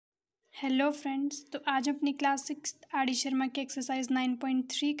Hello friends, तो आज हम अपनी क्लास 6 आर शर्मा की एक्सरसाइज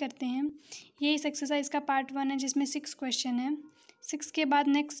 9.3 करते हैं। ये इस एक्सरसाइज का पार्ट 1 है जिसमें 6 क्वेश्चन है। 6 के बाद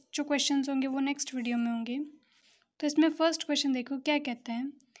नेक्स्ट जो क्वेश्चंस होंगे वो नेक्स्ट वीडियो में होंगे। तो इसमें फर्स्ट क्वेश्चन देखो क्या कहता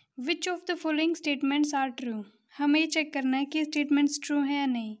है, which of the following statements are true. हमें ये चेक करना है कि स्टेटमेंट्स ट्रू हैं या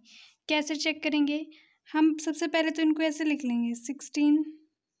नहीं। कैसे चेक करेंगे, हम सबसे पहले तो इनको ऐसे लिख लेंगे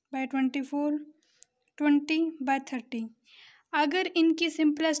 16/24, 20/30। अगर इनकी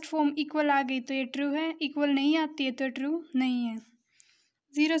सिंपलेस्ट फॉर्म इक्वल आ गई तो ये ट्रू है, इक्वल नहीं आती है तो ट्रू नहीं है।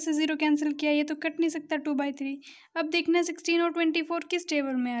 0 से 0 कैंसिल किया, ये तो कट नहीं सकता 2/3। अब देखना है 16 और 24 किस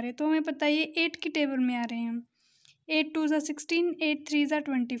टेबल में आ रहे हैं, तो हमें पता है ये 8 की टेबल में आ रहे हैं। 8 2 = 16, 8 3 =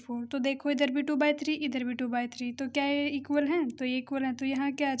 24। तो देखो इधर भी 2/3, इधर भी 2/3, तो क्या ये इक्वल है, तो ये इक्वल है, तो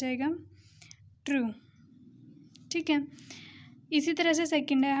यहाँ क्या आ जाएगा, ट्रू। ठीक है, इसी तरह से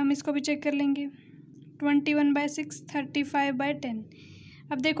सेकंड है, हम इसको भी चेक कर लेंगे। 21/6, 35/10।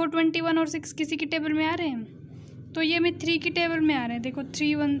 अब देखो 21 और 6 किसी की टेबल में आ रहे हैं, तो ये हमें 3 की टेबल में आ रहे हैं। देखो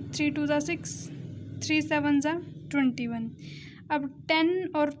 3 2 = 6, 3 7 = 21। अब 10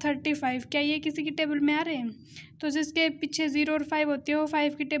 और 35 क्या ये किसी की टेबल में आ रहे हैं, तो जिसके पीछे 0 और 5 होते हैं वो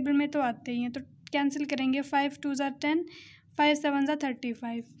 5 की टेबल में तो आते ही हैं, तो कैंसिल करेंगे। 5 2 = 10, 5 7 =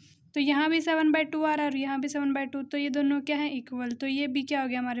 35। तो यहाँ भी 7/2 आ रहा है और यहाँ भी 7/2, तो ये दोनों क्या है, इक्वल। तो ये भी क्या हो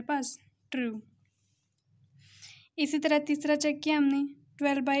गया हमारे पास, ट्रू। इसी तरह तीसरा चेक किया हमने,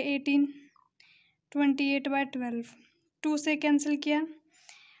 12/18, 28/12। 2 से कैंसिल किया,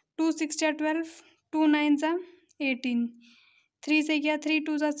 2 6 = 12, 2 9 = 18। 3 से किया, 3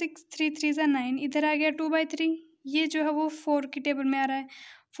 2 = 6, 3 3 = 9। इधर आ गया 2/3, ये जो है वो 4 की टेबल में आ रहा है।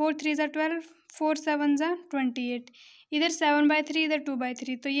 4 3 = 12, 4 7 = 28। इधर 7/3, इधर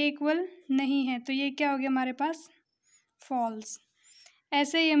 2/3, तो ये इक्वल नहीं है, तो ये क्या हो गया हमारे पास, फॉल्स।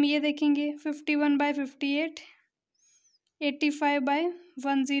 ऐसे ही हम ये देखेंगे, 51/58,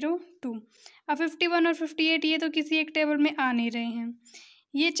 85/102। अब 51 और 58 ये तो किसी एक टेबल में आ नहीं रहे हैं।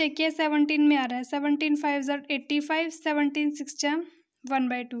 ये चेक किया, 17 में आ रहा है। 17 5 = 85, 17 6 =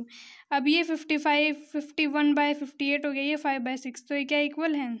 1/2। अब ये 51/58 हो गया, ये 5/6, तो ये क्या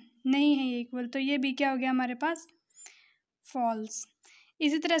इक्वल है, नहीं है ये इक्वल, तो ये भी क्या हो गया हमारे पास, फॉल्स।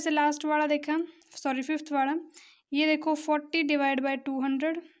 इसी तरह से लास्ट वाला देखा, सॉरी फिफ्थ वाला, ये देखो 40 /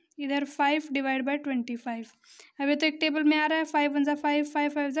 200, इधर 5 / 25। अब ये तो एक टेबल में आ रहा है, 5 1 = 5,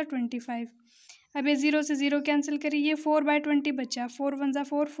 5 5 = 25। अब ये 0 से 0 कैंसिल करिए, ये 4/20 बचा, 4 1 =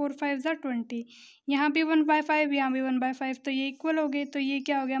 4, 4 5 = 20। यहाँ भी 1/5, यहाँ भी 1/5, तो ये इक्वल हो गए, तो ये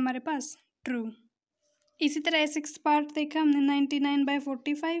क्या हो गया हमारे पास, ट्रू। इसी तरह 6 पार्ट देखा हमने,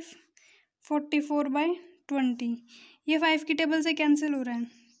 99/45, 44/20। ये 5 की टेबल से कैंसिल हो रहा है,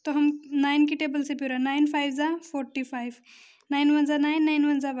 तो हम 9 की टेबल से भी हो रहा है। 9 5 = 45, 9 1 = 9, 9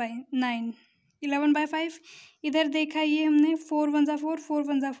 1 = 9, 11/5। इधर देखा ये हमने, 4 1 = 4, 4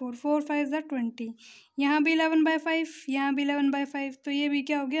 1 = 4, 4 5 = 20। यहाँ भी 11/5, यहाँ भी 11/5, तो ये भी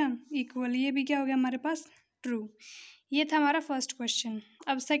क्या हो गया, इक्वल। ये भी क्या हो गया हमारे पास, ट्रू। ये था हमारा फर्स्ट क्वेश्चन।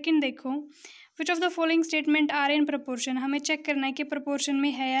 अब सेकंड देखो, which of the following statement are in proportion. हमें चेक करना है कि प्रपोर्शन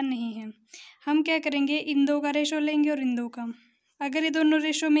में है या नहीं है। हम क्या करेंगे, इन दो का रेशो लेंगे और इन दो का, अगर ये दोनों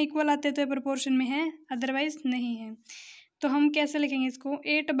रेशो में इक्वल आते हैं तो ये प्रपोर्शन में है, अदरवाइज नहीं है। तो हम कैसे लिखेंगे इसको,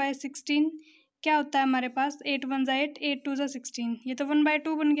 8/16 क्या होता है हमारे पास, 8 1 = 8, 8 2 = 16, ये तो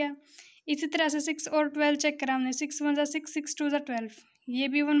 1/2 बन गया। इसी तरह से 6 और 12 चेक करा हमने, 6 1 = 6, 6 2 = 12, ये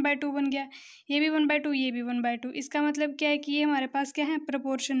भी 1/2 बन गया, ये भी 1/2, ये भी 1/2। इसका मतलब क्या है कि ये हमारे पास क्या है,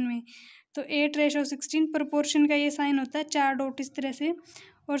 प्रपोर्शन में। तो 8/16 प्रपोर्शन का ये साइन होता है, 4 डॉट इस तरह से,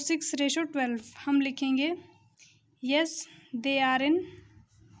 और 6/12 हम लिखेंगे, yes they are in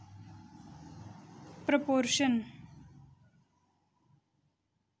proportion.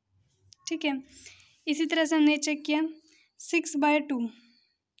 ठीक है, इसी तरह से हमने चेक किया, 6/2,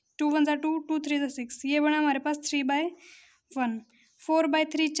 2 1 = 2, 2 3 = 6, ये बना हमारे पास 3/1।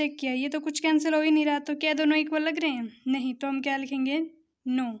 4/3 चेक किया, ये तो कुछ कैंसिल हो ही नहीं रहा, तो क्या दोनों इक्वल लग रहे हैं, नहीं, तो हम क्या लिखेंगे,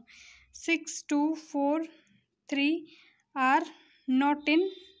 no. 6 2 4 3 are not in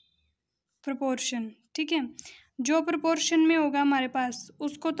proportion. ठीक है, जो प्रोपोर्शन में होगा हमारे पास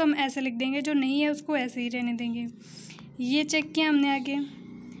उसको तो हम ऐसे लिख देंगे, जो नहीं है उसको ऐसे ही रहने देंगे। ये चेक किया हमने आगे,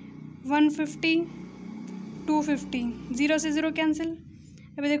 150 250, 0 से 0 कैंसिल।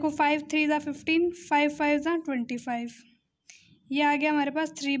 अभी देखो 5 3 = 15, 5 5 = 25, ये आ गया हमारे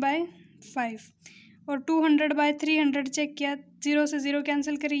पास 3/5। और 200/300 चेक किया, 0 से 0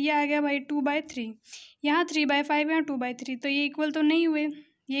 कैंसिल करी, ये आ गया भाई 2/3। यहाँ 3/5, यहाँ 2/3, तो ये इक्वल तो नहीं हुए,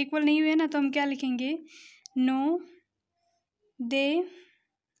 ये इक्वल नहीं हुए ना, तो हम क्या लिखेंगे, no they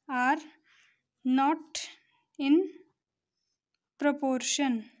are not in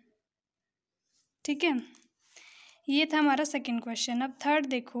proportion. ठीक है, ये था हमारा सेकंड क्वेश्चन। अब थर्ड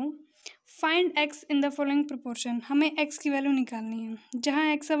देखो, find x in the following proportion, हमें एक्स की वैल्यू निकालनी है।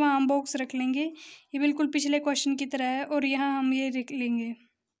 जहाँ एक्स है वहाँ हम बॉक्स रख लेंगे, ये बिल्कुल पिछले क्वेश्चन की तरह है, और यहाँ हम ये रख लेंगे।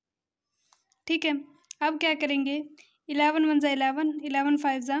 ठीक है, अब क्या करेंगे, 11 1 ज़ा 11, 11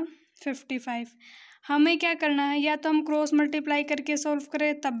 5 ज़ा 55। हमें क्या करना है, या तो हम क्रॉस मल्टीप्लाई करके सॉल्व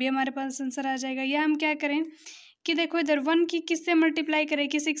करें तब भी हमारे पास आंसर आ जाएगा, या हम क्या करें कि देखो इधर 1 की किससे मल्टीप्लाई करें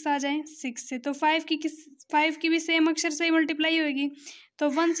कि 6 आ जाए, 6 से। तो 5 की भी सेम अक्षर से ही मल्टीप्लाई होगी, तो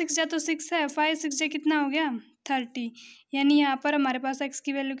 1 6 जा तो 6 है, 5 6 जा कितना हो गया 30, यानी यहाँ पर हमारे पास एक्स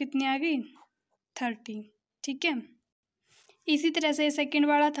की वैल्यू कितनी आ गई 30। ठीक है, इसी तरह से सेकंड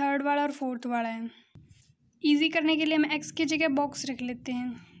वाला, थर्ड वाला और फोर्थ वाला है। इजी करने के लिए हम एक्स की जगह बॉक्स रख लेते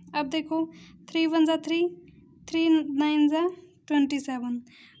हैं। अब देखो 3 1 ज़ा 3, 3 9 ज़ा 27।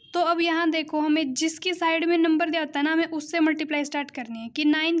 तो अब यहाँ देखो हमें जिसकी साइड में नंबर दिया होता है ना, हमें उससे मल्टीप्लाई स्टार्ट करनी है कि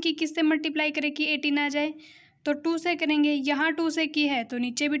 9 की किससे मल्टीप्लाई करें कि 18 आ जाए, तो 2 से करेंगे। यहाँ 2 से की है तो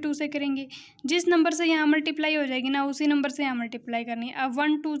नीचे भी 2 से करेंगे, जिस नंबर से यहाँ मल्टीप्लाई हो जाएगी ना उसी नंबर से यहाँ मल्टीप्लाई करनी है। अब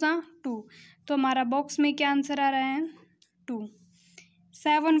 1 2 ज़ा 2, तो हमारा बॉक्स में क्या आंसर आ रहा है 2।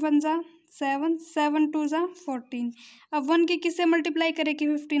 7 1 ज़ा 7, 7 2 ज़ा 14। अब 1 की किससे मल्टीप्लाई करें कि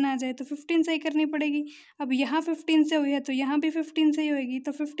 15 आ जाए, तो 15 से ही करनी पड़ेगी। अब यहाँ 15 से हुई है तो यहाँ भी 15 से ही होएगी,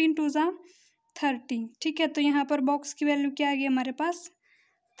 तो 15 2 ज़ा 30। ठीक है, तो यहाँ पर बॉक्स की वैल्यू क्या आ गई हमारे पास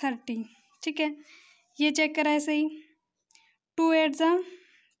 30। ठीक है, ये चेक करा ऐसे ही। 2 8 ज़ा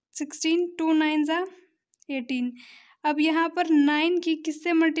 16, 2 9 ज़ा 18। अब यहाँ पर 9 की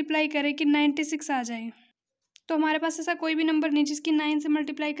किससे मल्टीप्लाई करें कि 96 आ जाए, तो हमारे पास ऐसा कोई भी नंबर नहीं जिसकी 9 से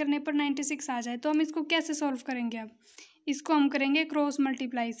मल्टीप्लाई करने पर 96 आ जाए। तो हम इसको कैसे सॉल्व करेंगे, अब इसको हम करेंगे क्रॉस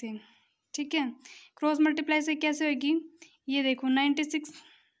मल्टीप्लाई से। ठीक है, क्रॉस मल्टीप्लाई से कैसे होगी, ये देखो 96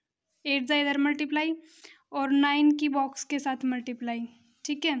 8 ज़ा इधर मल्टीप्लाई और 9 की बॉक्स के साथ मल्टीप्लाई।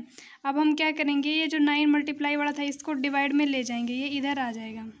 ठीक है, अब हम क्या करेंगे, ये जो 9 मल्टीप्लाई वाला था इसको डिवाइड में ले जाएंगे, ये इधर आ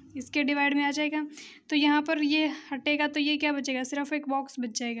जाएगा, इसके डिवाइड में आ जाएगा, तो यहाँ पर ये हटेगा, तो ये क्या बचेगा, सिर्फ एक बॉक्स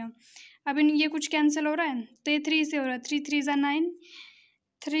बच जाएगा। अब इन ये कुछ कैंसिल हो रहा है, तो ये 3 से हो रहा है, 3 3 ज़ा 9,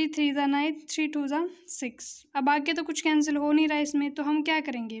 3 3 ज़ा 9, 3 2 ज़ा 6। अब आगे तो कुछ कैंसिल हो नहीं रहा है इसमें, तो हम क्या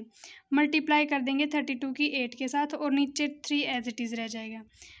करेंगे, मल्टीप्लाई कर देंगे 32 की 8 के साथ, और नीचे 3 एज इट इज़ रह जाएगा।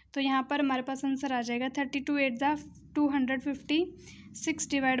 तो यहाँ पर हमारे पास आंसर आ जाएगा 32 8 ज़ा 256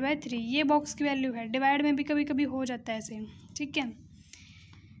 डिवाइड बाई 3। ये बॉक्स की वैल्यू है, डिवाइड में भी कभी कभी हो जाता है ऐसे। ठीक है,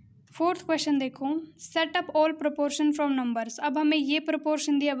 फोर्थ क्वेश्चन देखो, set up all proportion from numbers. अब हमें ये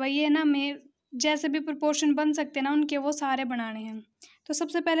प्रोपोर्शन दिया भाई, ये ना में जैसे भी प्रोपोर्शन बन सकते हैं ना उनके वो सारे बनाने हैं। तो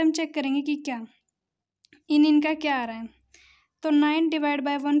सबसे पहले हम चेक करेंगे कि क्या इनका क्या आ रहा है। तो 9 डिवाइड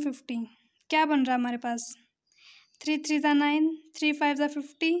बाई 150 क्या बन रहा है हमारे पास, 3 3 ज़ा 9, 3 5 ज़ा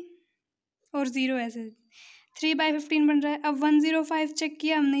 50 और 0 ऐसे 3 बाई 15 बन रहा है। अब 105 चेक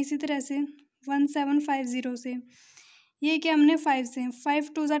किया हमने इसी तरह से 1750 से, ये किया हमने 5 से, 5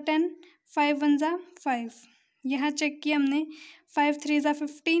 2 ज़ा 10, 5 1 ज़ा 5। यहाँ चेक किया हमने 5 3 ज़ा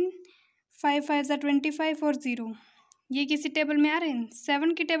 15, 5 5 ज़ा 25 और 0। ये किसी टेबल में आ रहे हैं,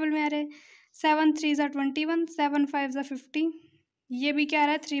 7 की टेबल में आ रहे हैं। 7 3 ज़ा 21, 7 5 ज़ा 50, ये भी क्या आ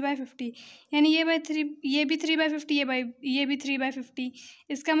रहा है 3 बाई 50, यानी ये भी 3 बाई 50, ये भी 3 बाई 50।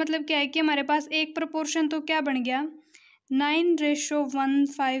 इसका मतलब क्या है कि हमारे पास एक प्रोपोर्शन तो क्या बन गया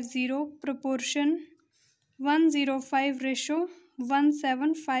 9:150 प्रोपोर्शन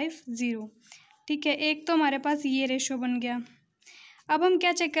 105:1750। ठीक है, एक तो हमारे पास ये रेशो बन गया। अब हम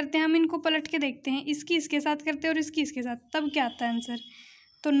क्या चेक करते हैं, हम इनको पलट के देखते हैं, इसकी इसके साथ करते हैं और इसकी इसके साथ, तब क्या आता है आंसर।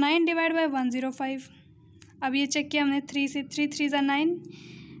 तो 9 डिवाइड बाई 105। अब ये चेक किया हमने 3 से, 3 3 ज़ा 9,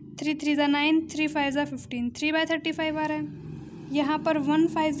 3 3 ज़ा 9, 3 5 ज़ा 15, 3 बाई 35 आ रहा है। यहाँ पर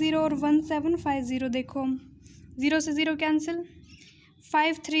 150 और 1750 देखो, 0 से 0 कैंसिल,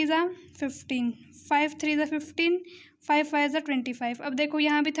 5 3 ज़ा 15, 5 3 ज़ा 15, 5 5 ज़ा 25। अब देखो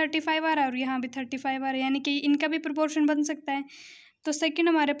यहाँ भी 35 आ रहा है और यहाँ भी 35 आ रहा है, यानी कि इनका भी प्रोपोर्शन बन सकता है। तो सेकंड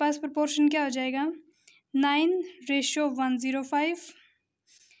हमारे पास प्रोपोर्शन क्या हो जाएगा 9:105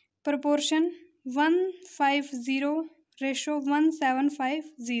 प्रोपोर्शन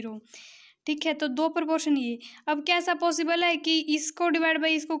 150:1750। ठीक है, तो दो प्रोपोर्शन ये। अब क्या ऐसा पॉसिबल है कि इसको डिवाइड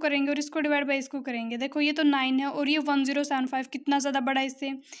बाई इसको करेंगे और इसको डिवाइड बाई इसको करेंगे। देखो ये तो 9 है और ये 1075 कितना ज़्यादा बड़ा है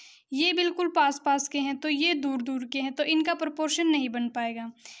इससे, ये बिल्कुल पास पास के हैं, तो ये दूर दूर के हैं, तो इनका प्रोपोर्शन नहीं बन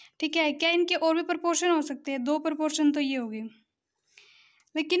पाएगा। ठीक है, क्या इनके और भी प्रोपोर्शन हो सकते हैं, दो प्रोपोर्शन तो ये हो गए।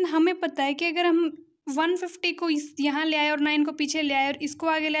 लेकिन हमें पता है कि अगर हम 150 को यहाँ ले आए और 9 को पीछे ले आए और इसको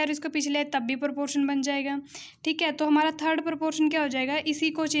आगे ले आए और इसको पीछे ले आए, तब भी प्रोपोर्शन बन जाएगा। ठीक है, तो हमारा थर्ड प्रोपोर्शन क्या हो जाएगा,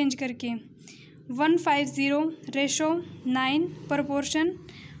 इसी को चेंज करके 150:9 प्रोपोर्शन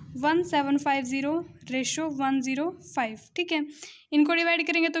 1750/105, ठीक है। इनको डिवाइड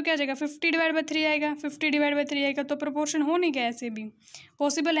करेंगे तो क्या आ जाएगा, 50/3 आएगा, 50/3 आएगा, तो प्रोपोर्शन हो नहीं गया, ऐसे भी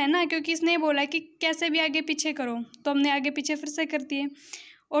पॉसिबल है ना, क्योंकि इसने बोला कि कैसे भी आगे पीछे करो, तो हमने आगे पीछे फिर से कर दिए।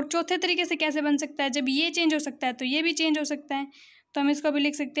 और चौथे तरीके से कैसे बन सकता है, जब ये चेंज हो सकता है तो ये भी चेंज हो सकता है, तो हम इसको भी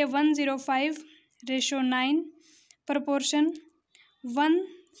लिख सकते हैं 105/9 प्रोपोर्शन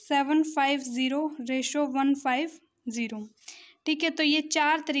 1750/150, ठीक है। तो ये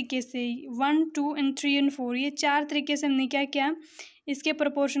 4 तरीके से 1, 2 एंड 3 एंड 4, ये 4 तरीके से हमने क्या किया, इसके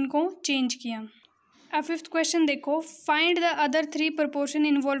प्रोपोर्शन को चेंज किया। अब 5th क्वेश्चन देखो, find the other 3 proportion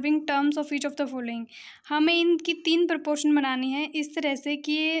involving terms of each of the following. हमें इनकी 3 प्रोपोर्शन बनानी है इस तरह से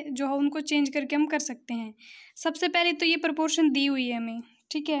कि ये जो है उनको चेंज करके हम कर सकते हैं। सबसे पहले तो ये प्रोपोर्शन दी हुई है हमें,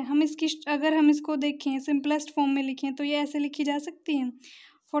 ठीक है। हम इसकी अगर हम इसको देखें सिंपलेस्ट फॉर्म में लिखें तो ये ऐसे लिखी जा सकती है,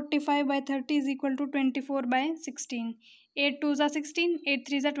 45/30 = 24/16, 8 2 = 16, 8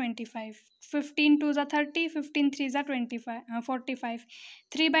 3 = 25, 15 2 = 30, 15 3 = 45,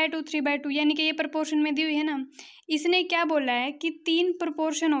 3/2 3/2, यानी कि ये प्रोपोर्शन में दी हुई है ना। इसने क्या बोला है कि 3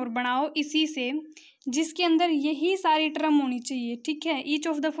 प्रोपोर्शन और बनाओ इसी से, जिसके अंदर यही सारी टर्म होनी चाहिए, ठीक है। ईच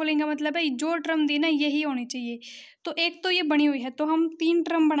ऑफ द फॉलोइंग का मतलब है जो टर्म दी ना यही होनी चाहिए। तो एक तो ये बनी हुई है, तो हम 3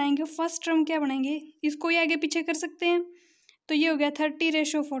 टर्म बनाएंगे। फर्स्ट टर्म क्या बनाएंगे, इसको ही आगे पीछे कर सकते हैं, तो ये हो गया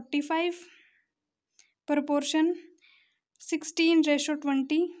 30/45 प्रोपोर्शन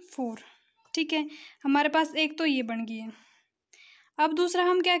 16/24, ठीक है। हमारे पास एक तो ये बन गई है। अब दूसरा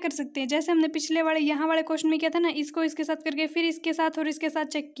हम क्या कर सकते हैं, जैसे हमने पिछले वाले यहाँ वाले क्वेश्चन में किया था ना, इसको इसके साथ करके फिर इसके साथ और इसके साथ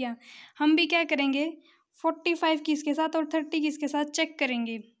चेक किया, हम भी क्या करेंगे 45 की इसके साथ और 30 की इसके साथ चेक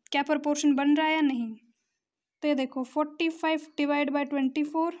करेंगे क्या प्रोपोर्शन बन रहा है या नहीं। तो ये देखो 45 /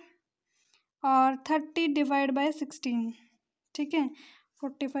 24 और 30 / 16, ठीक है,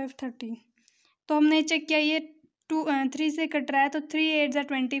 45 30। तो हमने चेक किया ये 3 से कट रहा है, तो 3 8 =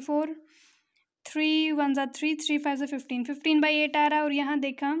 24, 3 1 = 3, 3 5 = 15, 15/8 आ रहा है। और यहाँ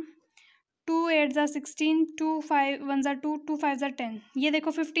देखा 2 8 = 16, 2 5 1 = 2, 2 5 = 10। ये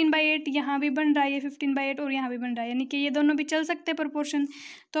देखो 15/8 यहाँ भी बन रहा है, ये 15/8 और यहाँ भी बन रहा है, यानी कि ये दोनों भी चल सकते हैं प्रोपोर्शन।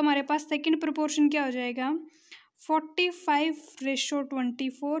 तो हमारे पास सेकंड प्रोपोर्शन क्या हो जाएगा,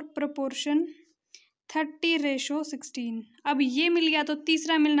 45/24 प्रोपोर्शन 30/16। अब ये मिल गया तो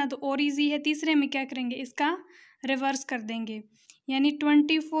तीसरा मिलना तो और इजी है। तीसरे में क्या करेंगे, इसका रिवर्स कर देंगे, यानी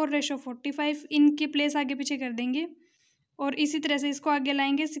 24/45 इनकी प्लेस आगे पीछे कर देंगे, और इसी तरह से इसको आगे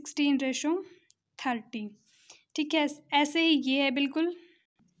लाएंगे 16/30, ठीक है। ऐसे ही ये है बिल्कुल।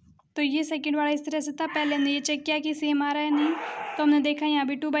 तो ये सेकंड वाला इस तरह से था, पहले हमने ये चेक किया कि सेम आ रहा है नहीं, तो हमने देखा यहाँ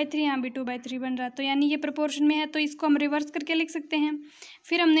भी 2/3 यहाँ भी 2/3 बन रहा है, तो यानी ये प्रोपोर्शन में है, तो इसको हम रिवर्स करके लिख सकते हैं।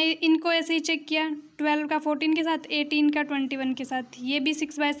 फिर हमने इनको ऐसे ही चेक किया, 12 का 14 के साथ, 18 का 21 के साथ, ये भी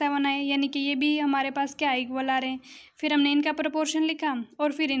 6/7 आए, यानी कि ये भी हमारे पास क्या इक्वल आ रहे हैं। फिर हमने इनका प्रोपोर्शन लिखा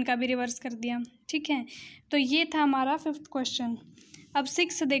और फिर इनका भी रिवर्स कर दिया, ठीक है। तो ये था हमारा 5th क्वेश्चन। अब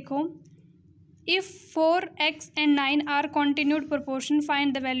 6 देखो, if 4x and 9 are continued proportion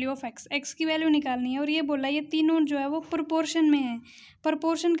find the value of x। x की वैल्यू निकालनी है, और ये बोला ये तीनों जो है वो प्रोपोर्शन में है।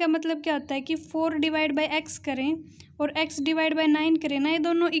 प्रोपोर्शन का मतलब क्या होता है कि 4 / x करें और x / 9 करें ना, ये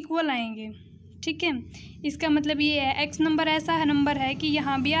दोनों इक्वल आएंगे, ठीक है। इसका मतलब ये है x नंबर ऐसा नंबर है कि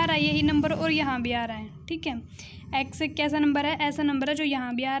यहाँ भी आ रहा है यही नंबर और यहाँ भी आ रहा है, ठीक है। x एक कैसा नंबर है, ऐसा नंबर है जो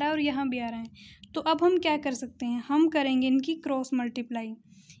यहाँ भी आ रहा है और यहाँ भी आ रहा है। तो अब हम क्या कर सकते हैं, हम करेंगे इनकी क्रॉस मल्टीप्लाई।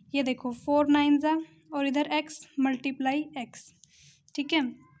 ये देखो 4 9 और इधर x × x, ठीक है।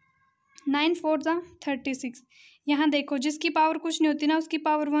 9 4 36। यहाँ देखो जिसकी पावर कुछ नहीं होती ना उसकी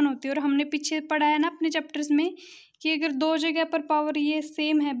पावर 1 होती है, और हमने पीछे पढ़ा है ना अपने चैप्टर्स में कि अगर 2 जगह पर पावर ये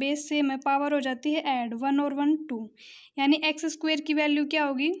सेम है, बेस सेम है, पावर हो जाती है ऐड, 1 और 1 2, यानी x² की वैल्यू क्या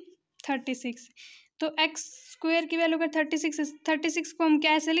होगी 36। तो x² की वैल्यू अगर 36 को हम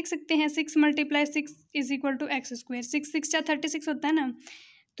क्या ऐसे लिख सकते हैं, 6 × 6 = x²। 6 6 × 36 होता है ना,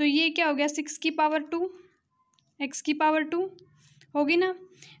 तो ये क्या हो गया 6 की पावर 2, x की पावर 2 होगी ना।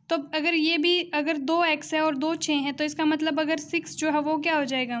 तो अगर ये भी अगर 2x है और 2 6 है, तो इसका मतलब अगर 6 जो है वो क्या हो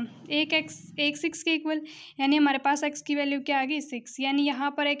जाएगा, एक 6 के इक्वल, यानी हमारे पास x की वैल्यू क्या आ गई 6। यानी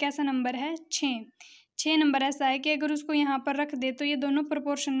यहाँ पर एक ऐसा नंबर है 6 नंबर ऐसा है कि अगर उसको यहाँ पर रख दे तो ये दोनों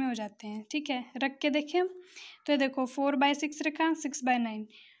प्रोपोर्शन में हो जाते हैं, ठीक है। रख के देखें तो देखो 4/6 रखा, 6/9,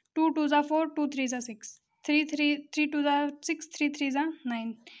 2 2 = 4, 2 3 = 6, 3 2 = 6, 3 3 =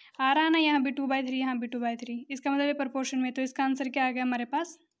 9 आ रहा है ना। यहाँ भी 2/3 यहाँ भी 2/3, इसका मतलब ये प्रोपोर्शन में, तो इसका आंसर क्या आ गया हमारे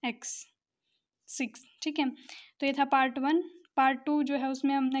पास x 6, ठीक है। तो ये था पार्ट 1। पार्ट 2 जो है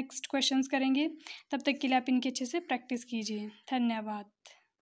उसमें हम नेक्स्ट क्वेश्चंस करेंगे, तब तक के लिए आप इनकी अच्छे से प्रैक्टिस कीजिए। धन्यवाद।